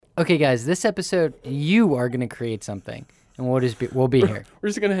Okay, guys, this episode, you are going to create something, and we'll be here. We're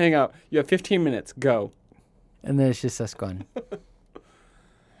just going to hang out. You have 15 minutes. Go. And then it's just us going.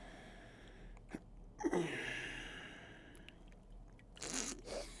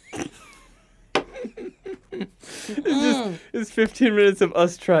 It's 15 minutes of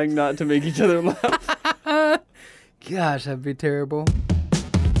us trying not to make each other laugh. Gosh, that'd be terrible.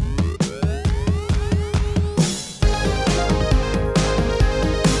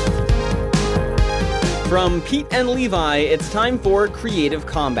 From Pete and Levi, it's time for Creative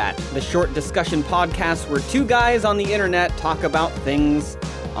Combat, the short discussion podcast where two guys on the internet talk about things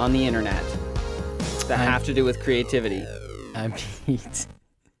on the internet that have to do with creativity. I'm Pete.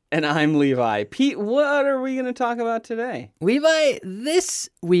 And I'm Levi. Pete, what are we going to talk about today? Levi, this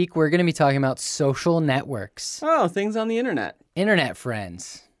week we're going to be talking about social networks. Oh, things on the internet. Internet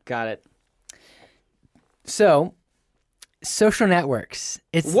friends. Got it. So, social networks.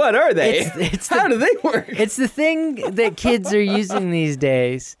 What are they? How do they work? It's the thing that kids are using these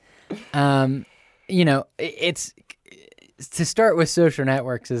days. It's to start with social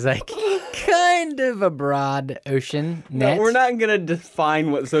networks is like kind of a broad ocean net. No, we're not going to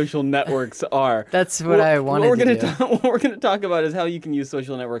define what social networks are. That's what I wanted to do. What we're going to talk about is how you can use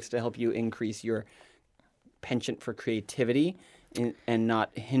social networks to help you increase your penchant for creativity and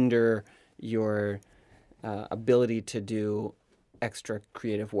not hinder your ability to do extra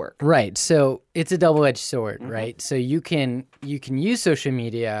creative work. Right. So it's a double-edged sword, right? So you can use social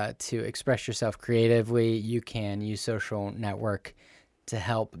media to express yourself creatively. You can use social network to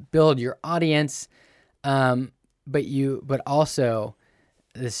help build your audience. But also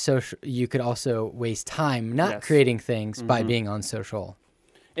you could also waste time not creating things by being on social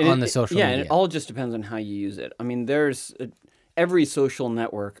media. And it all just depends on how you use it. I mean, there's every social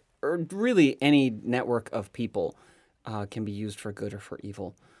network, or really any network of people, can be used for good or for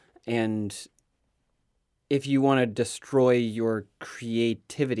evil. And if you want to destroy your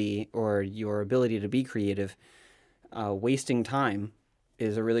creativity or your ability to be creative, wasting time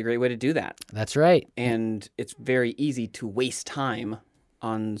is a really great way to do that. That's right. And it's very easy to waste time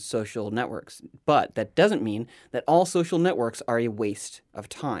on social networks. But that doesn't mean that all social networks are a waste of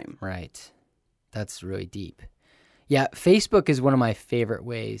time. Right. That's really deep. Yeah, Facebook is one of my favorite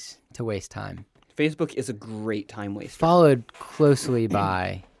ways to waste time. Facebook is a great time waster. Followed closely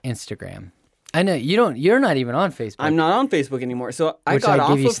by Instagram. I know you're not even on Facebook. I'm not on Facebook anymore. So I got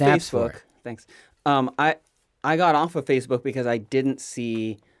off of Facebook. Thanks. I got off of Facebook because I didn't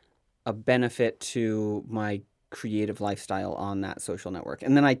see a benefit to my creative lifestyle on that social network.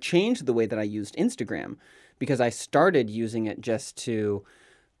 And then I changed the way that I used Instagram because I started using it just to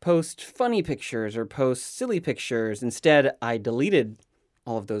post funny pictures or post silly pictures. Instead, I deleted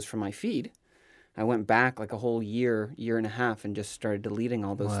all of those from my feed. I went back like a whole year and a half and just started deleting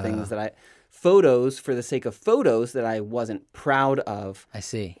all those things photos for the sake of photos that I wasn't proud of. I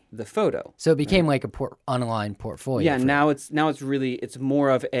see. The photo. So it became like a online portfolio. Yeah, now it's more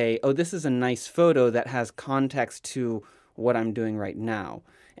of this is a nice photo that has context to what I'm doing right now.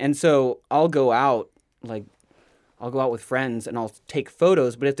 And so I'll go out with friends and I'll take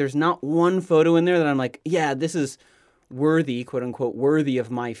photos, but if there's not one photo in there that I'm like, yeah, this is worthy, quote unquote, worthy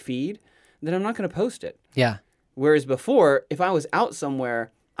of my feed, then I'm not going to post it. Yeah. Whereas before, if I was out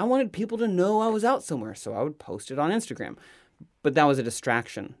somewhere, I wanted people to know I was out somewhere, so I would post it on Instagram. But that was a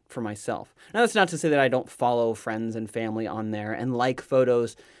distraction for myself. Now, that's not to say that I don't follow friends and family on there and like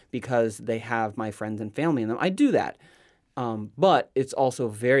photos because they have my friends and family in them. I do that. But it's also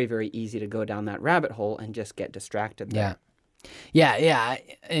very, very easy to go down that rabbit hole and just get distracted there. Yeah.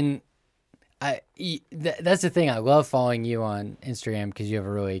 And that's the thing. I love following you on Instagram because you have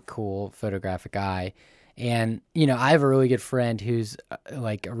a really cool photographic eye. And, I have a really good friend who's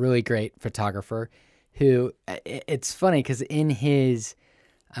like a really great photographer who it's funny because in his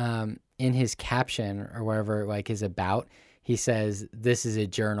caption or whatever, like his about, he says, this is a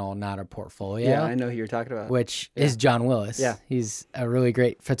journal, not a portfolio. Yeah, I know who you're talking about. Which is John Willis. Yeah. He's a really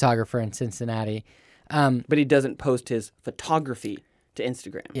great photographer in Cincinnati. But he doesn't post his photography to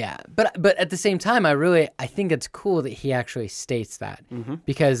Instagram. Yeah, but at the same time, I think it's cool that he actually states that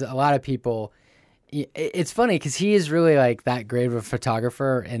because a lot of people, it's funny because he is really like that great of a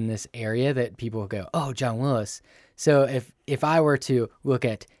photographer in this area that people go, oh, John Willis. So if I were to look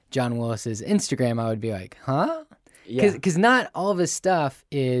at John Willis's Instagram, I would be like, huh? Because not all of his stuff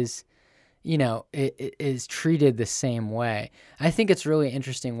is, it is treated the same way. I think it's a really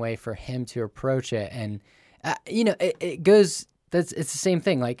interesting way for him to approach it, and it goes. It's the same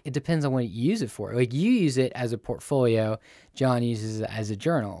thing. Like, it depends on what you use it for. Like, you use it as a portfolio. John uses it as a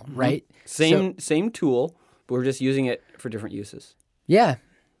journal, right? Same tool, but we're just using it for different uses. Yeah.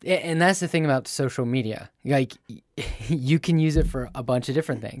 And that's the thing about social media. Like, you can use it for a bunch of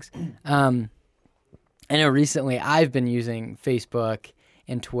different things. I know recently I've been using Facebook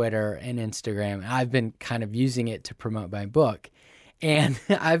and Twitter and Instagram. I've been kind of using it to promote my book. And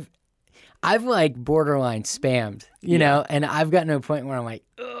I've like borderline spammed, you know, and I've gotten to a point where I'm like,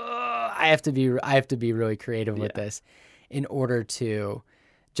 I have to be really creative with this in order to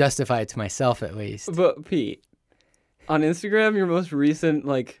justify it to myself at least. But Pete, on Instagram, your most recent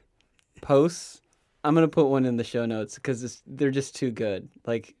like posts, I'm gonna put one in the show notes because they're just too good.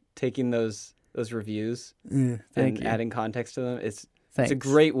 Like taking those reviews and adding context to them, it's a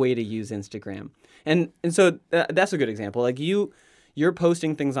great way to use Instagram. And so that's a good example. Like you're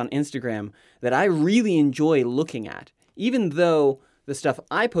posting things on Instagram that I really enjoy looking at, even though the stuff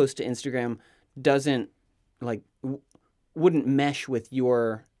I post to Instagram doesn't like wouldn't mesh with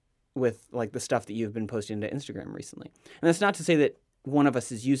like the stuff that you've been posting to Instagram recently. And that's not to say that one of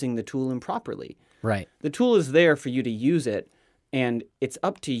us is using the tool improperly. Right. The tool is there for you to use it, and it's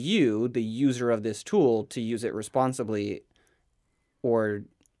up to you, the user of this tool, to use it responsibly or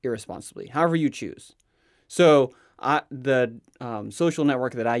irresponsibly, however you choose. So the social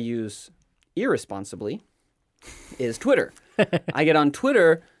network that I use irresponsibly is Twitter. I get on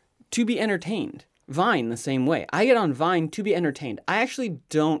Twitter to be entertained. Vine the same way. I get on Vine to be entertained. I actually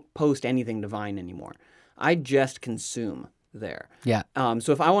don't post anything to Vine anymore. I just consume there. Yeah.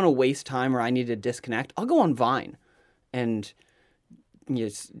 So if I want to waste time or I need to disconnect, I'll go on Vine and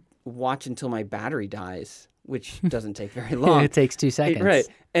just watch until my battery dies, which doesn't take very long. It takes 2 seconds. Right.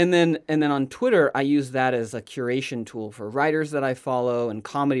 And then on Twitter, I use that as a curation tool for writers that I follow and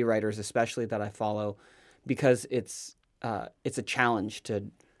comedy writers especially that I follow, because it's a challenge to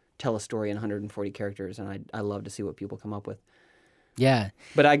tell a story in 140 characters, and I love to see what people come up with. Yeah.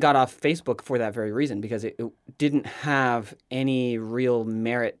 But I got off Facebook for that very reason, because it didn't have any real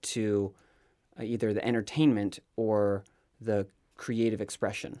merit to either the entertainment or the creative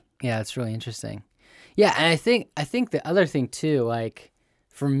expression. Yeah, it's really interesting. Yeah, and I think the other thing too, like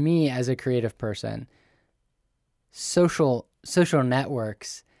for me as a creative person, social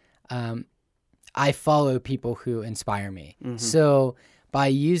networks, I follow people who inspire me. Mm-hmm. So by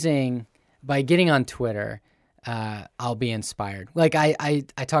getting on Twitter, I'll be inspired. Like I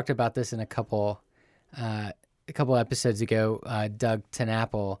talked about this in a couple episodes ago. Doug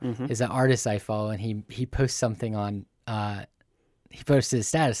TenNapel is an artist I follow, and he posts something on. He posted his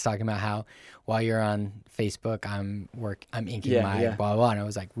status talking about how while you're on Facebook, I'm inking my blah, blah blah, and I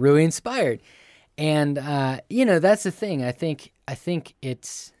was like really inspired. And that's the thing. I think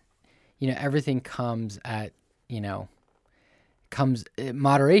it's everything comes at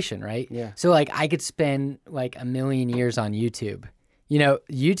moderation, right? Yeah. So like I could spend like a million years on YouTube.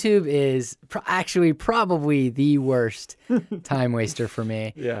 YouTube is actually probably the worst time waster for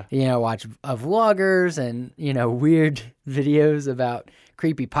me. Yeah. Watch vloggers and weird videos about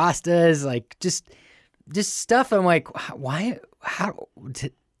creepy pastas, like just stuff. I'm like, why? How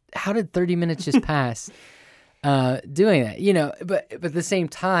did 30 minutes just pass doing that? But at the same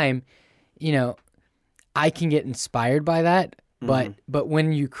time, I can get inspired by that. But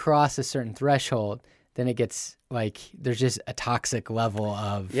when you cross a certain threshold, then it gets like there's just a toxic level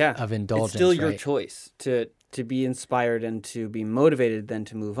of indulgence. It's still your choice to be inspired and to be motivated, then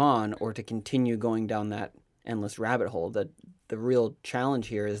to move on or to continue going down that endless rabbit hole. The real challenge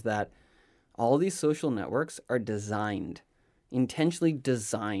here is that all these social networks are intentionally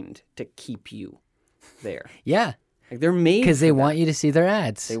designed to keep you there. Yeah. Like they're made because they want you to see their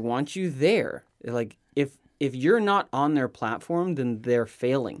ads. They want you there. Like if you're not on their platform, then they're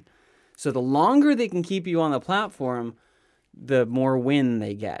failing. So the longer they can keep you on the platform, the more win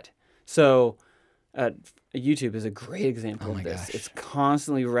they get. So YouTube is a great example of this. Gosh. It's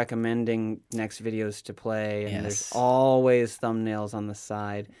constantly recommending next videos to play, and there's always thumbnails on the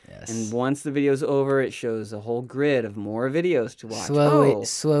side. Yes. And once the video's over, it shows a whole grid of more videos to watch.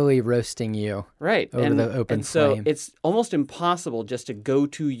 Slowly roasting you right. over the open flame. So it's almost impossible just to go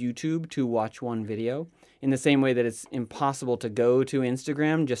to YouTube to watch one video, in the same way that it's impossible to go to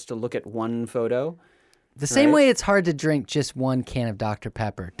Instagram just to look at one photo. The same way it's hard to drink just one can of Dr.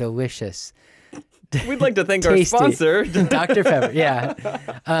 Pepper. Delicious. We'd like to thank our sponsor, Dr. Pepper. Yeah.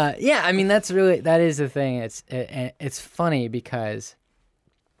 I mean, that is the thing. It's funny because,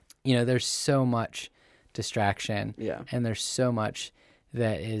 there's so much distraction and there's so much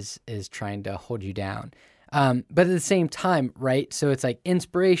that is trying to hold you down. But at the same time, right? So it's like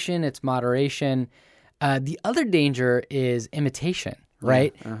inspiration, it's moderation. The other danger is imitation,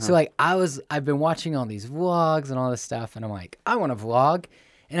 right? Yeah, So like I've been watching all these vlogs and all this stuff, and I'm like, I want to vlog.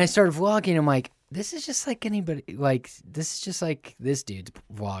 And I started vlogging. I'm like, this is just like anybody, like, this is just like this dude's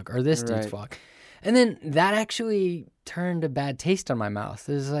vlog or this dude's vlog. And then that actually turned a bad taste on my mouth.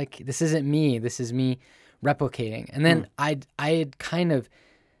 It was like, this isn't me. This is me replicating. And then I had kind of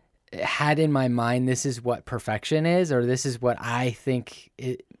had in my mind, this is what perfection is, or this is what I think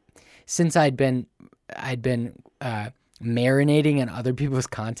it, since I'd been marinating in other people's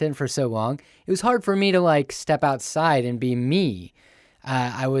content for so long, it was hard for me to like step outside and be me.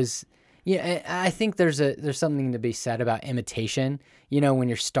 I think there's something to be said about imitation. When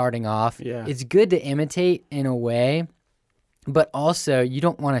you're starting off, it's good to imitate in a way, but also you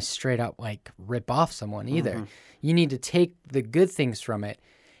don't want to straight up like rip off someone either. Mm-hmm. You need to take the good things from it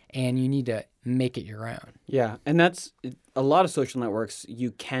and you need to make it your own. Yeah, and that's a lot of social networks.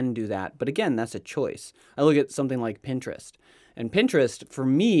 You can do that, but again, that's a choice. I look at something like Pinterest, and Pinterest for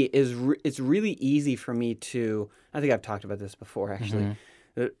me it's really easy for me to. I think I've talked about this before, actually.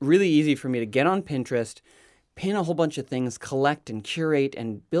 Mm-hmm. Really easy for me to get on Pinterest, pin a whole bunch of things, collect and curate,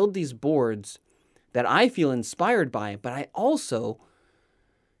 and build these boards that I feel inspired by, but I also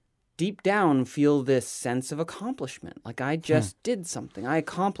deep down feel this sense of accomplishment. Like I just did something. I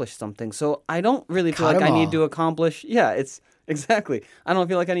accomplished something. So I don't really feel like I need to accomplish. Yeah, it's exactly. I don't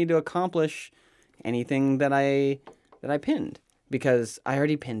feel like I need to accomplish anything that I pinned because I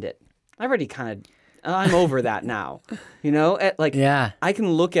already pinned it. I already kind of, I'm over that now. I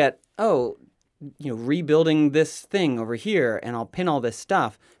can look at, rebuilding this thing over here and I'll pin all this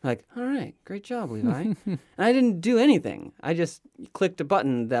stuff. I'm like, all right, great job, Levi. And I didn't do anything. I just clicked a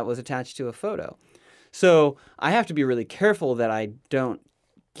button that was attached to a photo. So I have to be really careful that I don't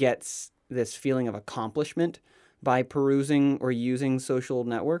get this feeling of accomplishment by perusing or using social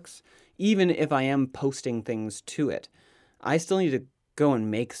networks. Even if I am posting things to it, I still need to go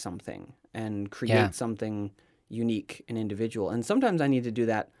and make something and create something unique and individual. And sometimes I need to do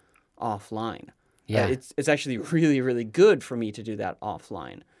that offline. Yeah, it's actually really, really good for me to do that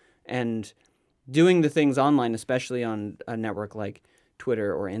offline. And doing the things online, especially on a network like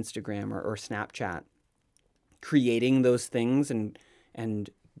Twitter or Instagram or Snapchat, creating those things and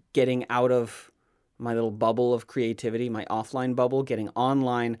getting out of my little bubble of creativity, my offline bubble, getting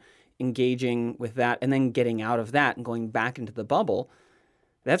online, engaging with that, and then getting out of that and going back into the bubble,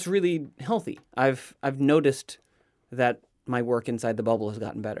 that's really healthy. I've noticed that my work inside the bubble has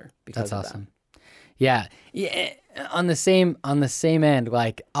gotten better because that's of awesome. That. Yeah. On the same end,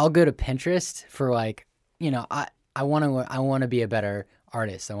 like I'll go to Pinterest for like, I want to be a better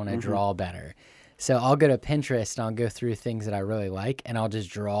artist. I want to draw better. So I'll go to Pinterest and I'll go through things that I really like and I'll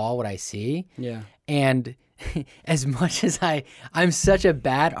just draw what I see. Yeah. And as much as I'm such a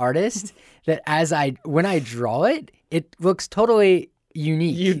bad artist that when I draw it, it looks totally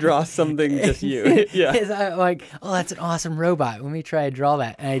unique. You draw something just you. Yeah. I'm like, oh, that's an awesome robot. Let me try to draw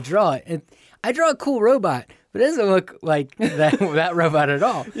that. And I draw it. And I draw a cool robot, but it doesn't look like that robot at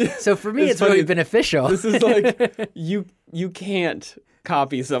all. Yeah. So for me, it's really beneficial. This is like, you can't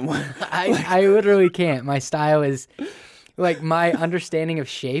copy someone. I literally can't. My style is like my understanding of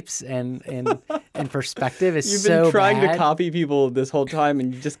shapes and perspective is so bad. You've been trying to copy people this whole time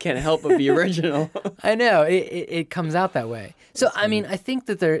and you just can't help but be original. I know. It comes out that way. So, I mean, I think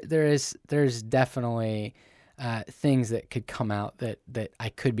that there's definitely things that could come out that I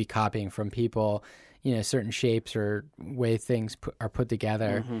could be copying from people, certain shapes or way things are put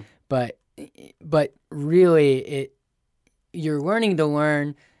together. Mm-hmm. But really, you're learning to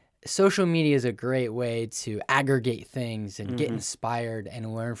learn. Social media is a great way to aggregate things and get inspired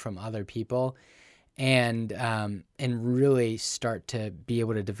and learn from other people, and really start to be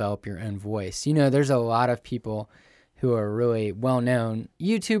able to develop your own voice. There's a lot of people who are really well-known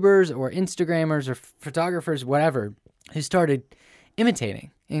YouTubers or Instagrammers or photographers, whatever, who started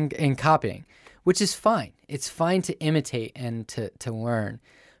imitating and copying, which is fine. It's fine to imitate and to learn,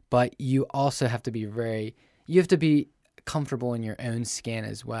 but you also have to be comfortable in your own skin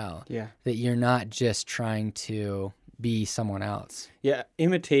as well. Yeah. That you're not just trying to be someone else. Yeah,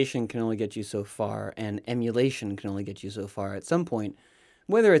 imitation can only get you so far, and emulation can only get you so far. At some point,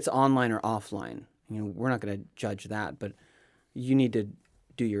 whether it's online or offline, we're not going to judge that, but you need to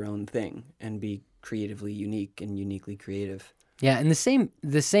do your own thing and be creatively unique and uniquely creative. Yeah, and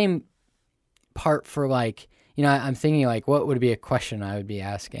the same part for like, I'm thinking like, what would be a question I would be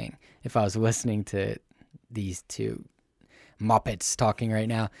asking if I was listening to these two Muppets talking right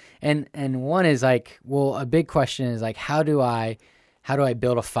now? And one is like, well, a big question is like, how do I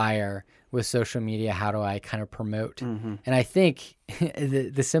build a fire with social media? How do I kind of promote? Mm-hmm. And I think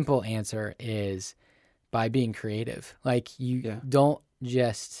the simple answer is by being creative. Like you don't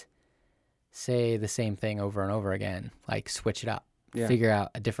just say the same thing over and over again, like switch it up, figure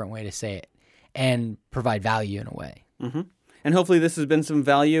out a different way to say it. and provide value in a way. Mm-hmm. And hopefully this has been some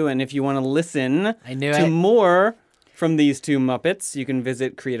value. And if you want to listen to more from these two Muppets, you can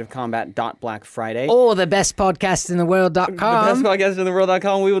visit creativecombat.blackfriday. Oh, the best podcast in the world.com. The best podcast in the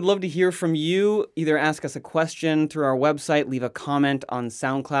world.com. We would love to hear from you. Either ask us a question through our website, leave a comment on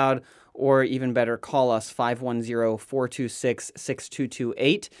SoundCloud, or even better, call us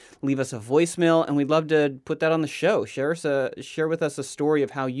 510-426-6228. Leave us a voicemail, and we'd love to put that on the show. Share with us a story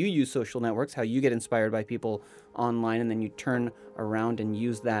of how you use social networks, how you get inspired by people online, and then you turn around and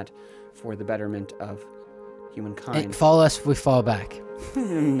use that for the betterment of humankind. And follow us, we follow back.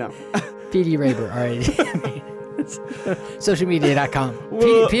 No. PD Raber, all right. Socialmedia.com.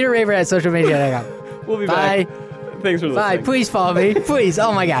 Peter Raber at socialmedia.com. We'll be back. Thanks for listening. Bye. Please follow me. Please.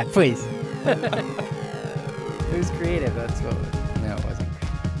 Oh my God. Please. It was creative. That's what. No, it wasn't.